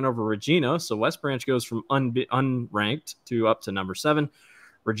got a win over Regina. So West Branch goes from unranked to up to number 7.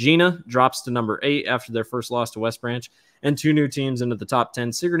 Regina drops to number 8 after their first loss to West Branch. And 2 new teams into the top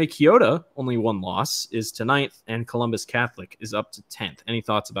 10. Sigourney Keota, only 1 loss, is to 9th, and Columbus Catholic is up to 10th. Any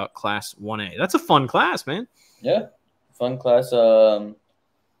thoughts about Class 1A? That's a fun class, man. Yeah, fun class. There's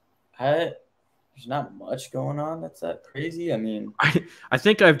not much going on that's that crazy. I mean, I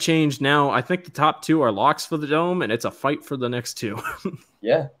think I've changed now. I think the top 2 are locks for the Dome, and it's a fight for the next 2.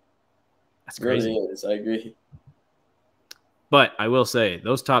 Yeah. That's crazy. It really is. I agree. But I will say,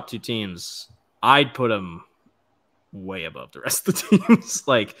 those top 2 teams, I'd put them way above the rest of the teams.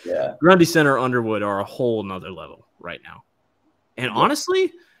 Grundy Center, Underwood are a whole nother level right now. And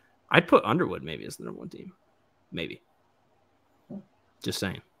honestly, I'd put Underwood maybe as the number 1 team. Maybe. Just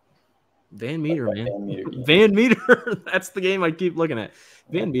saying. Van Meter, man. Van Meter. That's the game I keep looking at.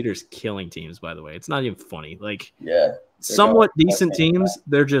 Van Meter's killing teams, by the way. It's not even funny. Somewhat decent teams,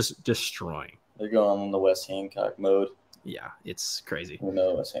 they're just destroying. They're going on the West Hancock mode. Yeah, it's crazy. We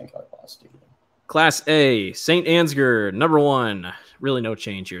know West Hancock lost again. Class A, St. Ansgar, number 1. Really no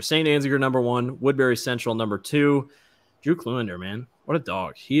change here. St. Ansgar, number 1. Woodbury Central, number 2. Drew Kluender, man. What a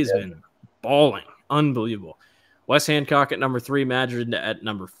dog. He has been balling. Unbelievable. West Hancock at number 3. Madrid at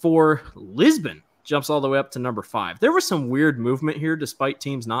number 4. Lisbon jumps all the way up to number 5. There was some weird movement here despite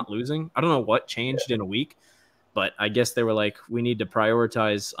teams not losing. I don't know what changed in a week, but I guess they were like, we need to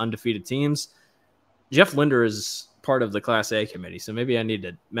prioritize undefeated teams. Jeff Linder is part of the Class A committee, so maybe I need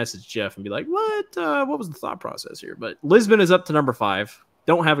to message Jeff and be like, what was the thought process here? But Lisbon is up to number 5.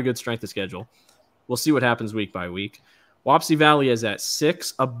 Don't have a good strength of schedule. We'll see what happens week by week. Wapsie Valley is at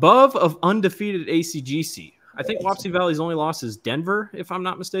 6, above of undefeated ACGC. I think Wapsie Valley's only loss is Denver, if I'm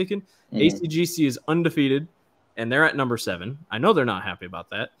not mistaken. ACGC is undefeated, and they're at number 7. I know they're not happy about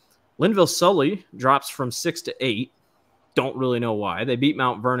that. Linville Sully drops from 6 to 8. Don't really know why. They beat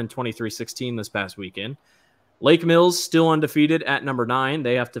Mount Vernon 23-16 this past weekend. Lake Mills still undefeated at number 9.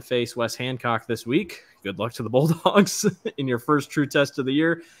 They have to face West Hancock this week. Good luck to the Bulldogs in your first true test of the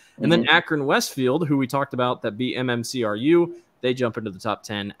year. And then Akron Westfield, who we talked about that beat MMCRU, they jump into the top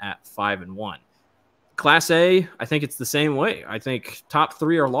 10 at 5-1. Class A, I think it's the same way. I think top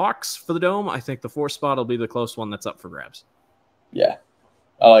 3 are locks for the Dome. I think the 4th spot will be the close one that's up for grabs. Yeah.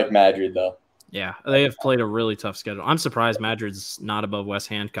 I like Madrid, though. Yeah, they have played a really tough schedule. I'm surprised Madrid's not above West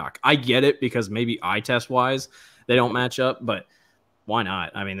Hancock. I get it because maybe eye test wise they don't match up, but why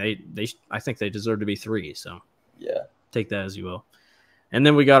not? I mean, I think they deserve to be 3. So yeah, take that as you will. And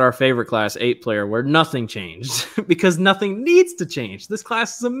then we got our favorite Class 8 player where nothing changed because nothing needs to change. This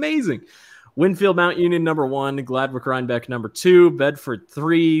class is amazing. Winfield Mount Union number 1, Gladwick Rhinebeck number 2, Bedford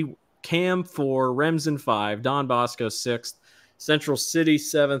 3, Cam 4, Remsen 5, Don Bosco 6th. Central City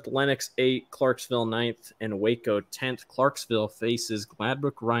 7th, Lenox 8th, Clarksville 9th, and Waco 10th. Clarksville faces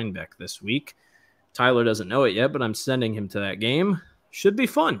Gladwick Rhinebeck this week. Tyler doesn't know it yet, but I'm sending him to that game. Should be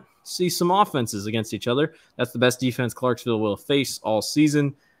fun. See some offenses against each other. That's the best defense Clarksville will face all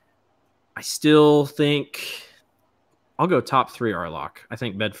season. I still think I'll go top 3 are a lock. I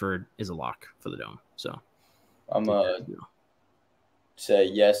think Bedford is a lock for the Dome. So I'm going to say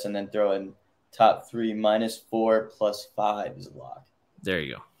yes and then throw in top 3 -4 +5 is a lock. There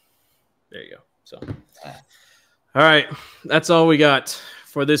you go. So, all right. That's all we got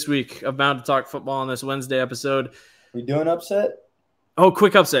for this week of Bound to Talk Football on this Wednesday episode. We doing upset? Oh,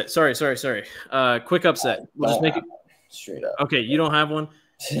 quick upset. Sorry. Quick upset. We'll just make it straight up. Okay, you don't have one?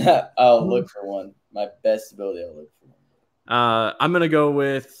 I'll look for one. My best ability, I'll look for one. I'm going to go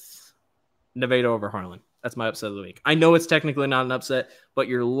with Nevada over Harlan. That's my upset of the week. I know it's technically not an upset, but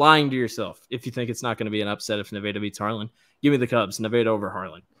you're lying to yourself if you think it's not going to be an upset if Nevada beats Harlan. Give me the Cubs. Nevada over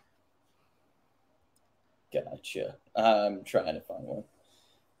Harlan. Gotcha. I'm trying to find one.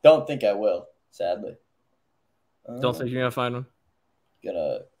 Don't think I will, sadly. Don't think you're going to find one?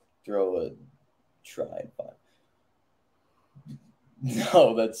 Gonna throw a try and find.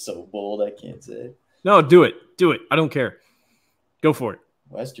 No, that's so bold. I can't say it. No, do it. I don't care. Go for it.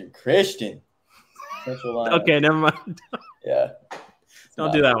 Western Christian. Okay, never mind. Yeah.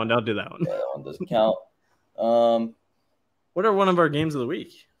 Don't do that one. Yeah, that one doesn't count. What are one of our games of the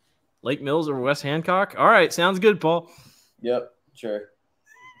week? Lake Mills or West Hancock? All right, sounds good, Paul. Yep, sure.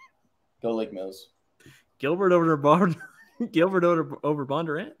 Go Lake Mills. Gilbert over Bondurant?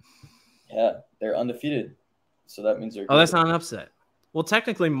 Yeah, they're undefeated. So that means they're good. Oh, that's not an upset. Well,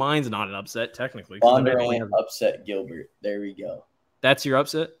 technically, mine's not an upset, technically. Bondurant upset Gilbert. There we go. That's your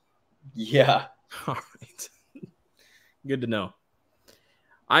upset? Yeah. All right. Good to know.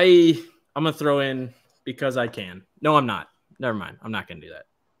 I'm going to throw in because I can. No, I'm not. Never mind. I'm not going to do that.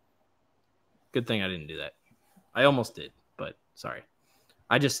 Good thing I didn't do that. I almost did, but sorry.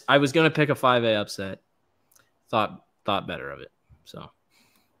 I was going to pick a 5A upset. Thought better of it. So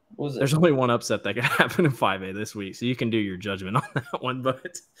there's only one upset that could happen in 5A this week, so you can do your judgment on that one.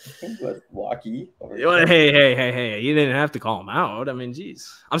 But Waukee. Hey, you didn't have to call him out. I mean,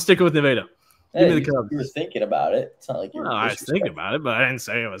 geez. I'm sticking with Nevada. Give me the Cubs. You were thinking about it. It's not like you were. No, I was thinking about it, but I didn't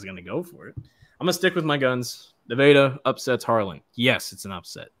say I was going to go for it. I'm going to stick with my guns. Nevada upsets Harlan. Yes, it's an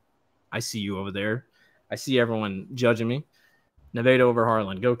upset. I see you over there. I see everyone judging me. Nevada over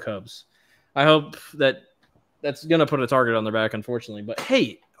Harlan. Go Cubs. I hope that's going to put a target on their back, unfortunately. But,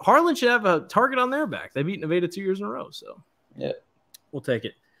 hey, Harlan should have a target on their back. They beat Nevada 2 years in a row, so yeah, we'll take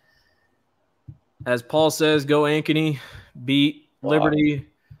it. As Paul says, go Ankeny, beat Liberty.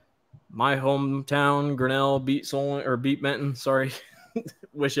 My hometown, Grinnell, beat Solon or beat Benton. Sorry.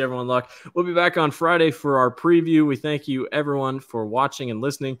 Wish everyone luck. We'll be back on Friday for our preview. We thank you, everyone, for watching and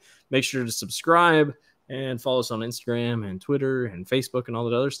listening. Make sure to subscribe and follow us on Instagram and Twitter and Facebook and all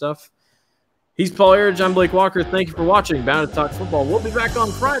that other stuff. He's Paul Eridge. I'm Blake Walker. Thank you for watching Bound to Talk Football. We'll be back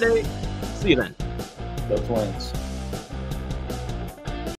on Friday. See you then. Go Twins.